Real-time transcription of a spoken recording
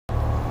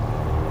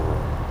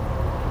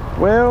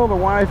Well, the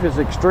wife is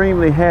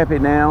extremely happy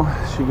now.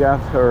 She got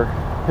her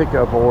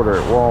pickup order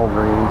at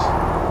Walgreens.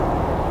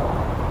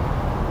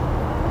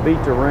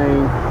 Beat the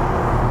rain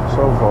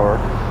so far,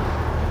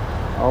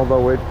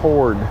 although it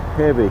poured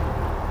heavy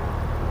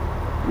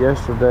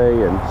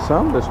yesterday and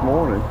some this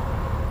morning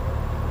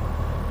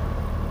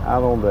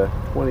out on the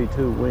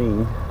 22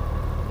 wing,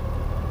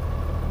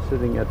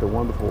 sitting at the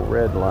wonderful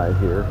red light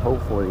here.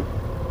 Hopefully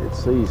it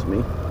sees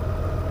me.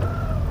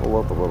 Pull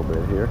up a little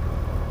bit here.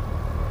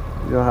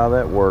 You know how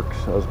that works,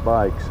 us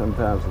bikes,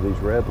 sometimes with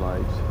these red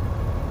lights,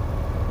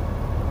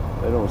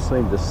 they don't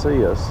seem to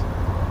see us.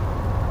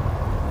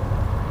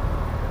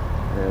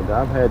 And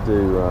I've had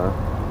to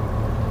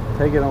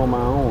take it on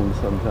my own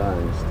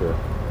sometimes to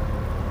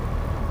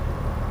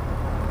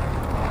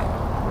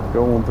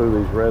go on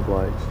through these red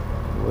lights.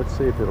 Let's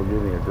see if it'll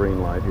give me a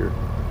green light here.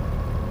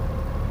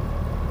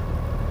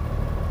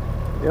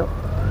 Yep,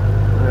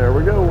 there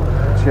we go.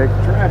 Check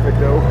the traffic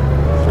though.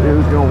 See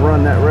who's gonna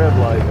run that red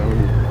light on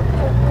you.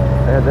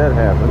 Had that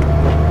happen.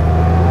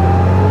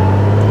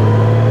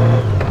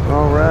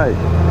 All right.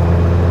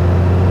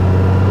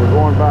 We're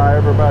going by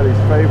everybody's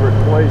favorite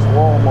place,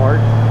 Walmart.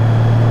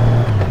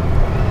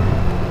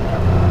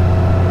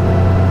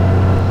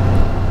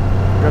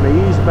 Going to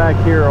ease back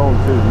here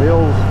onto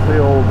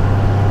Millsfield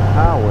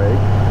Highway.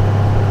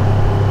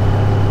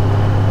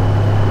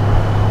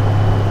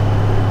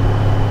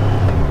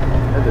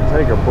 Had to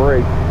take a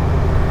break.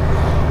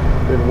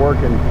 Been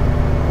working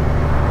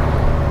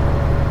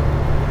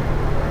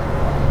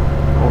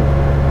on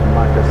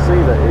my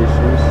casita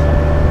issues,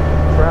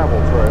 travel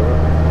trailer.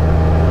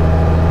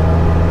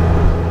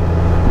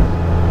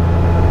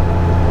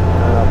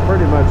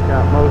 Pretty much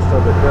got most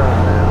of it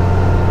done now.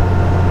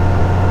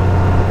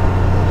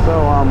 So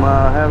I'm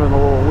having a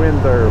little wind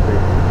therapy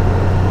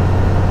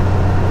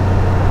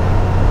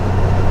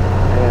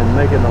and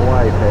making the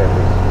wife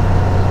happy.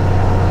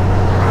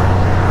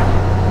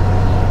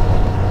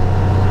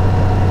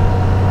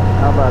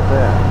 How about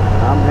that?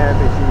 I'm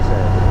happy, she's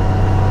happy.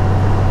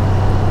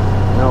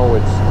 No,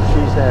 it's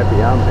she's happy,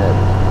 I'm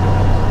happy.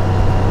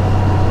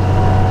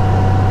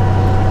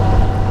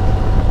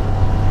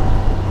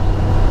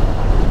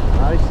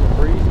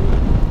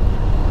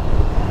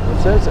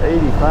 It says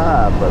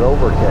 85, but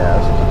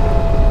overcast.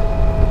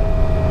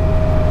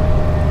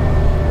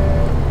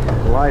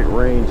 Light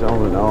rain's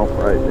on and off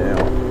right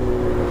now.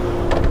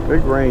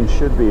 Big rain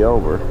should be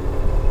over.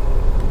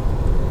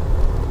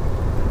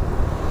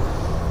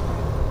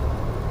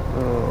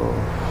 Oh.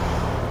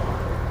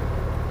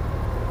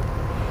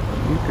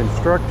 New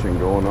construction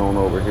going on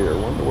over here.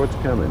 Wonder what's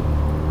coming.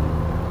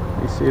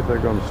 Let me see if they're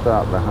going to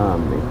stop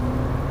behind me.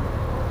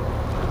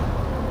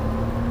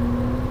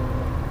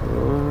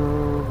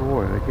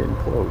 Getting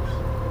close.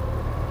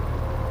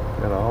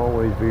 Gotta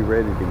always be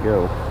ready to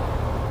go.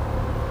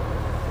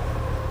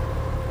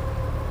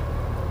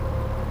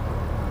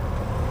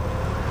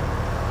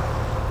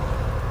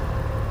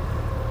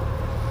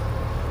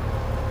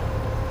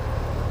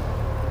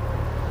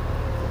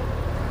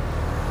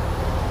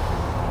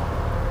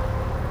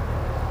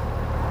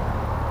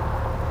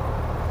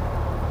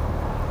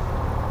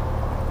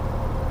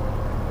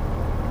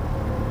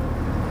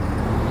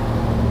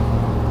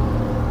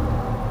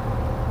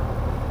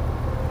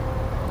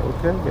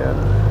 Okay, got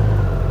it.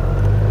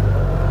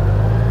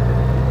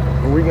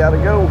 We gotta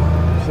go,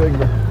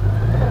 Sigma.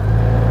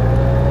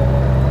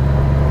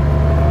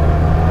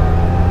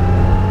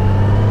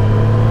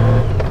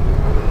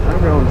 I'm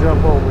gonna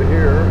jump over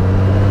here,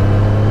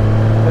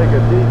 take a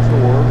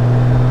detour.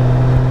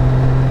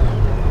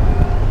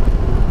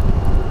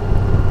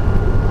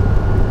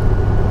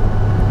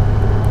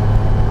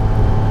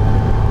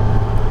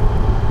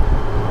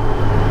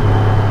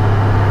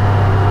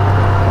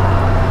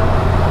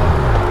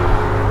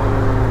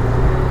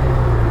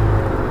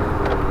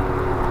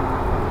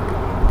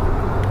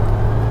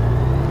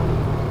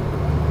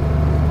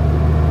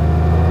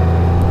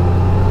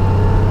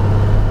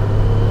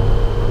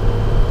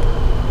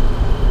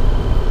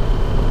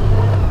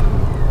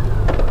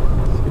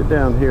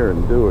 Down here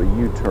and do a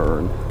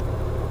U-turn.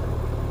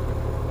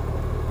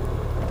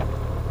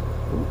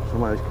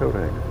 Somebody's coat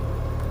hanger.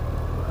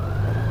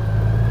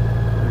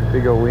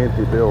 Big old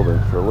empty building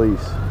for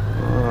lease.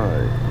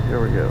 Alright, here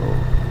we go.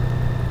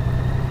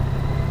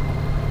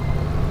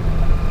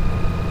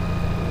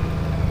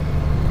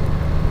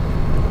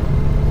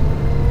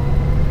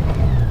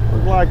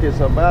 Looks like it's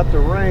about to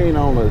rain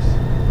on us.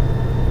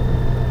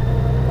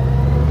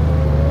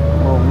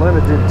 On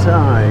limited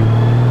time.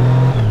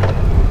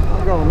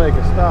 I'm going to make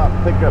a stop,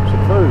 pick up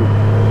some food.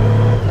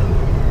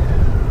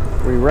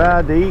 We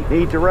ride to eat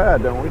and eat to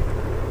ride, don't we?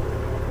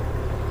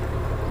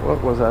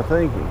 What was I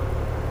thinking?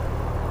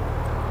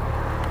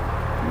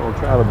 I'm going to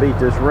try to beat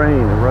this rain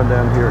and run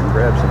down here and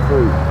grab some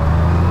food.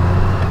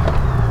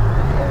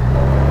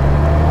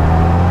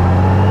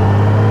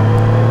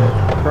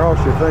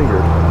 Cross your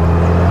fingers.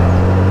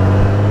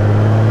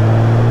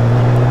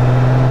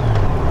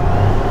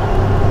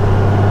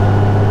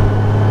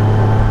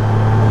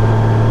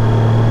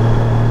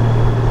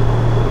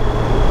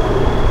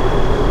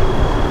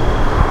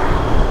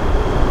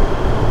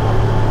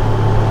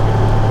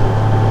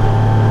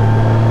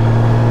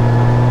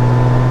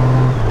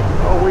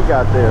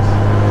 got this.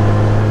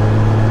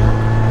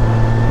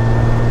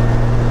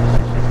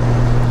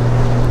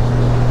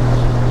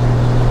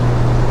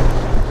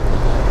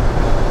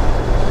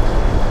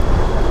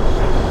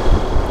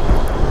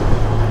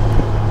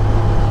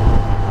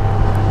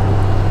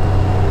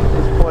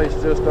 This place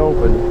just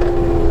opened,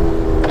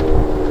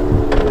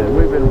 and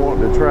we've been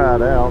wanting to try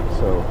it out,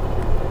 so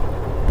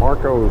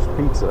Marco's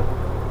Pizza.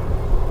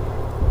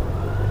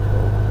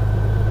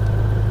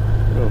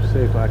 See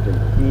if I can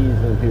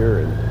ease in here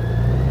and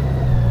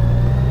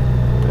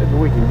maybe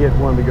we can get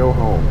one to go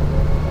home.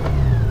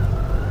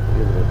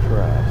 Give it a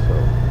try. So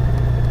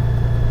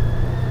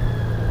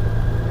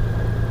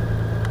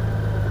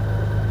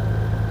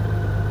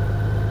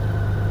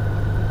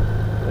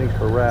thanks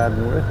for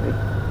riding with me.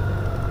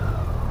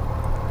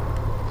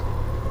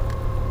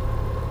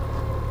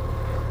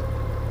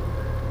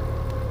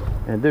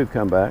 And do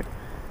come back.